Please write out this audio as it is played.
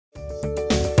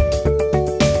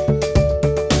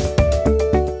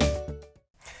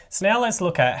So now let's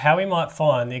look at how we might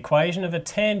find the equation of a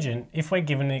tangent if we're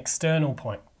given an external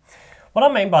point. What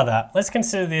I mean by that, let's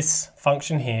consider this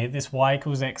function here, this y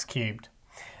equals x cubed.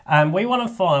 We want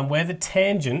to find where the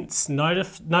tangents,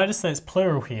 notice that it's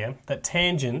plural here, that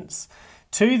tangents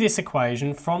to this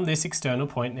equation from this external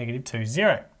point negative 2,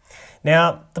 0.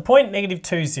 Now, the point negative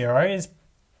 2, 0 is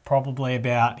probably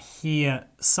about here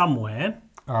somewhere,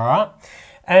 all right?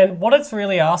 And what it's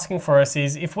really asking for us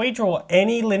is if we draw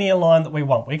any linear line that we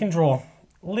want, we can draw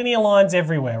linear lines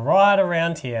everywhere, right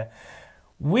around here,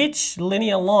 which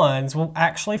linear lines will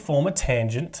actually form a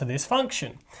tangent to this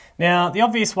function. Now, the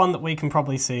obvious one that we can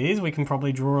probably see is we can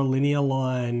probably draw a linear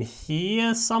line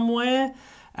here somewhere,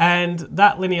 and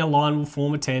that linear line will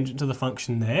form a tangent to the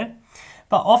function there.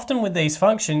 But often with these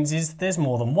functions is there's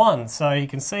more than one. So you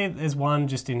can see there's one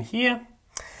just in here,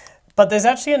 but there's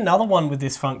actually another one with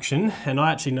this function, and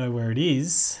I actually know where it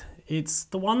is. It's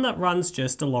the one that runs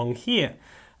just along here.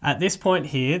 At this point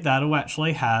here, that'll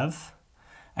actually have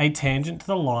a tangent to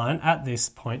the line at this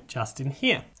point just in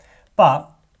here.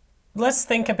 But let's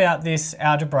think about this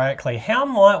algebraically. How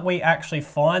might we actually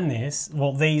find this,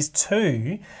 well, these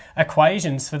two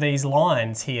equations for these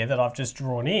lines here that I've just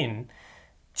drawn in,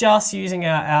 just using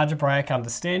our algebraic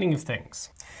understanding of things?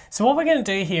 So what we're going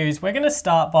to do here is we're going to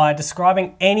start by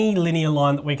describing any linear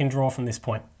line that we can draw from this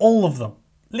point. All of them.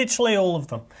 Literally all of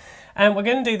them. And we're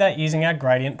going to do that using our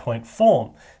gradient point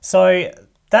form. So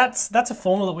that's a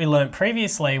formula that we learned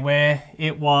previously where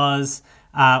it was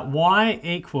y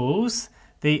equals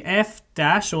the f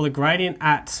dash, or the gradient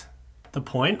at the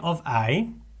point of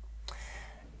A,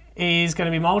 is going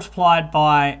to be multiplied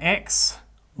by x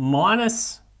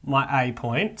minus my A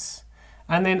point,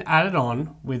 and then added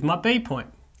on with my B point,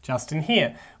 just in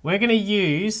here. We're going to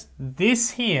use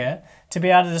this here to be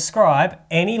able to describe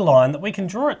any line that we can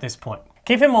draw at this point.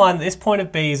 Keep in mind that this point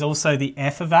of B is also the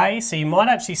f of A, so you might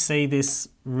actually see this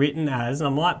written as, and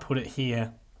I might put it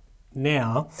here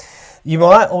now, you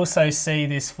might also see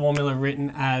this formula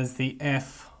written as the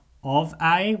f of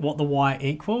A, what the y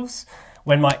equals,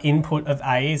 when my input of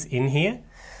A is in here.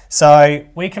 So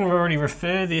we can already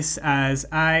refer this as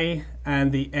A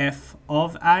and the f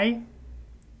of A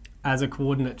as a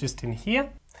coordinate just in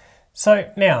here.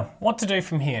 So now, what to do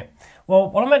from here? Well,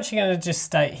 what I'm actually going to just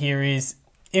state here is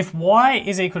if y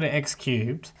is equal to x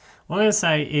cubed, what I'm going to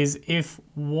say is if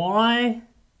y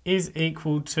is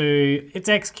equal to, it's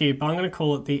x cubed, but I'm going to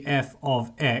call it the f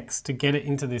of x to get it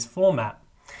into this format.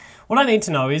 What I need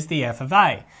to know is the f of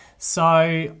A.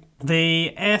 So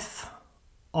the f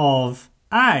of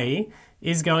A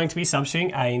is going to be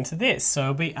substituting A into this, so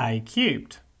it'll be A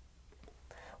cubed.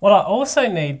 What I also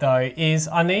need though is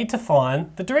I need to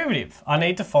find the derivative. I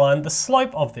need to find the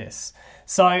slope of this.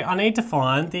 So I need to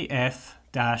find the f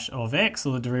dash of x,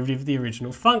 or the derivative of the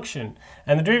original function.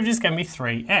 And the derivative is going to be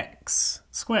 3x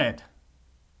squared.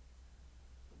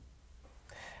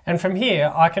 And from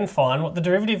here I can find what the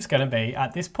derivative is going to be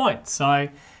at this point. So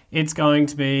it's going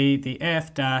to be the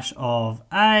f dash of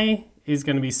A is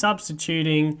going to be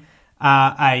substituting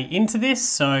A into this,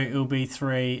 so it will be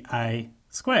 3a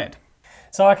squared.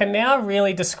 So I can now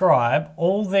really describe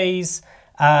all these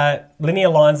linear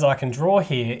lines that I can draw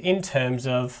here in terms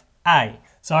of A.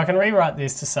 So I can rewrite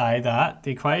this to say that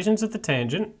the equations of the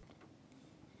tangent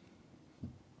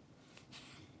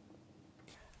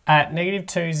at negative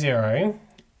 2, 0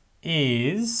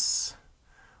 is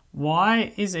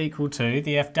y is equal to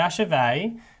the f dash of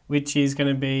A, which is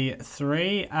going to be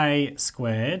 3a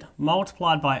squared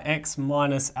multiplied by x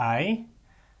minus A,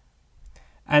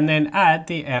 and then add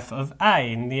the f of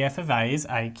A, and the f of A is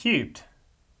A cubed.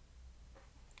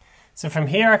 So from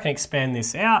here I can expand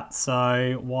this out,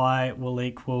 so y will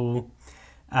equal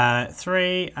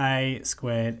 3a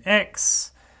squared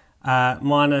x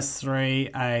minus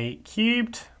 3a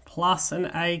cubed plus an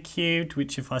a cubed,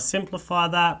 which if I simplify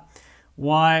that,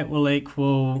 y will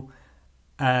equal,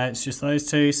 it's just those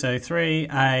two, so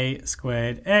 3a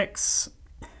squared x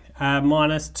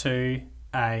minus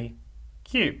 2a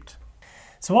cubed.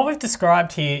 So what we've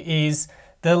described here is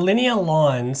the linear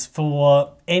lines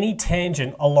for any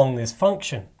tangent along this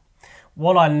function.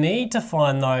 What I need to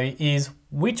find though is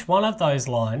which one of those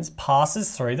lines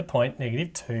passes through the point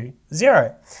negative 2,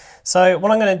 0. So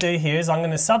what I'm going to do here is I'm going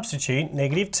to substitute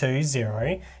negative 2,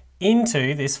 0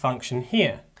 into this function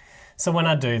here. So when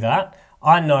I do that,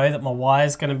 I know that my y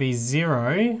is going to be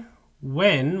 0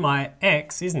 when my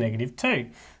x is negative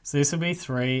 2. So this will be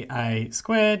 3a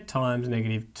squared times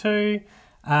negative 2.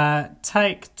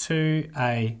 Take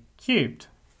 2a cubed.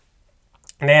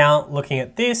 Now looking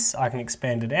at this, I can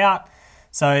expand it out.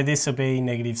 So this will be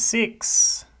negative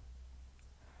 6a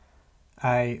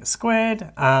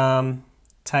squared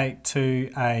take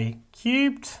 2a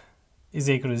cubed is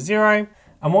equal to 0.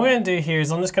 And what we're going to do here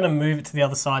is I'm just going to move it to the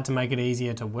other side to make it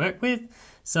easier to work with.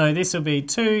 So this will be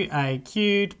 2a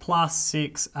cubed plus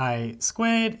 6a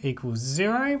squared equals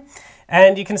 0.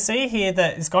 And you can see here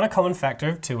that it's got a common factor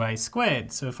of 2a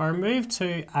squared. So if I remove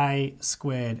 2a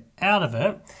squared out of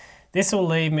it, this will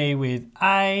leave me with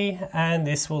a, and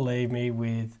this will leave me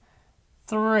with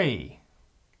 3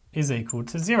 is equal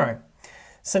to 0.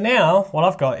 So now what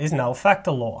I've got is null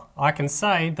factor law. I can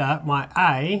say that my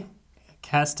a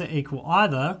has to equal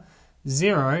either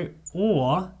 0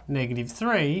 or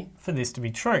 -3 for this to be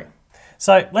true.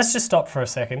 So let's just stop for a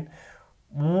second.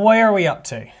 Where are we up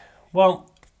to? Well,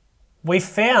 we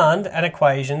found an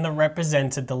equation that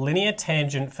represented the linear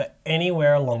tangent for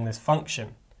anywhere along this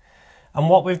function. And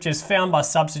what we've just found by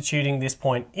substituting this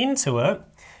point into it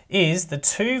is the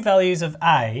two values of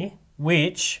a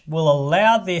which will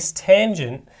allow this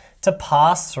tangent to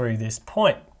pass through this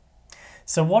point.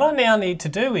 So what I now need to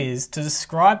do is to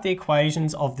describe the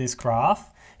equations of this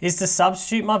graph is to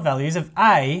substitute my values of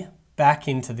a back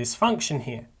into this function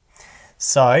here.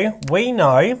 So we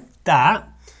know that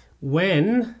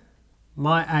when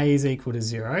my a is equal to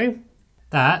 0,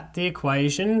 that the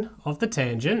equation of the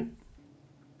tangent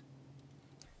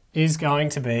is going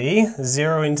to be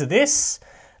 0 into this,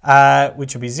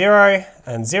 which will be 0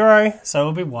 and 0, so it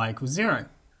will be y equals 0.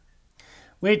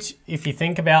 Which, if you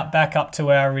think about back up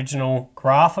to our original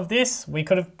graph of this, we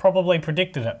could have probably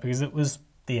predicted it because it was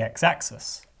the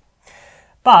x-axis.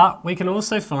 But we can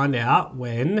also find out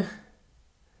when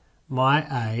my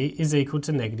a is equal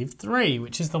to -3,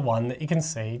 which is the one that you can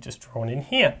see just drawn in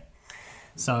here.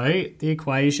 So the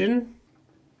equation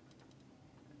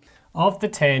of the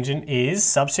tangent is,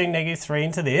 substituting -3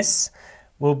 into this,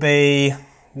 will be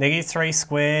 -3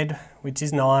 squared, which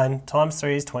is 9, times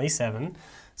 3 is 27.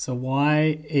 So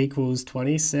y equals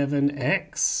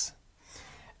 27x.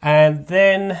 And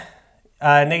then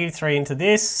 -3 into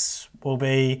this will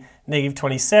be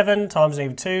 -27 times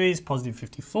 -2 is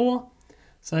 +54.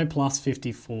 So plus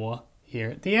 54 here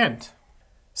at the end.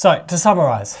 So to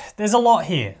summarize, there's a lot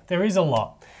here. There is a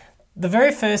lot. The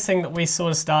very first thing that we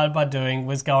sort of started by doing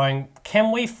was going,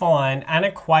 can we find an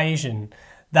equation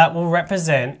that will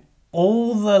represent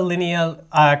all the linear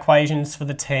equations for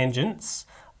the tangents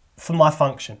for my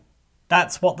function?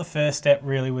 That's what the first step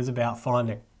really was about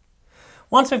finding.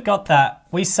 Once we've got that,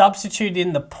 we substitute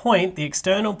in the point, the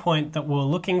external point that we're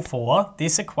looking for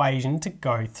this equation to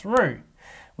go through,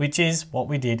 which is what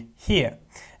we did here.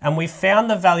 And we found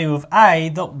the value of a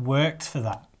that worked for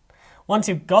that. Once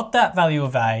you've got that value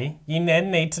of a, you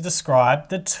then need to describe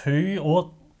the two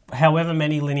or however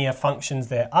many linear functions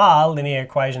there are, linear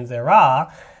equations there are,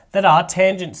 that are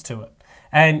tangents to it.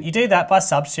 And you do that by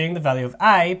substituting the value of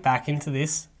a back into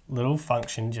this little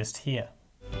function just here.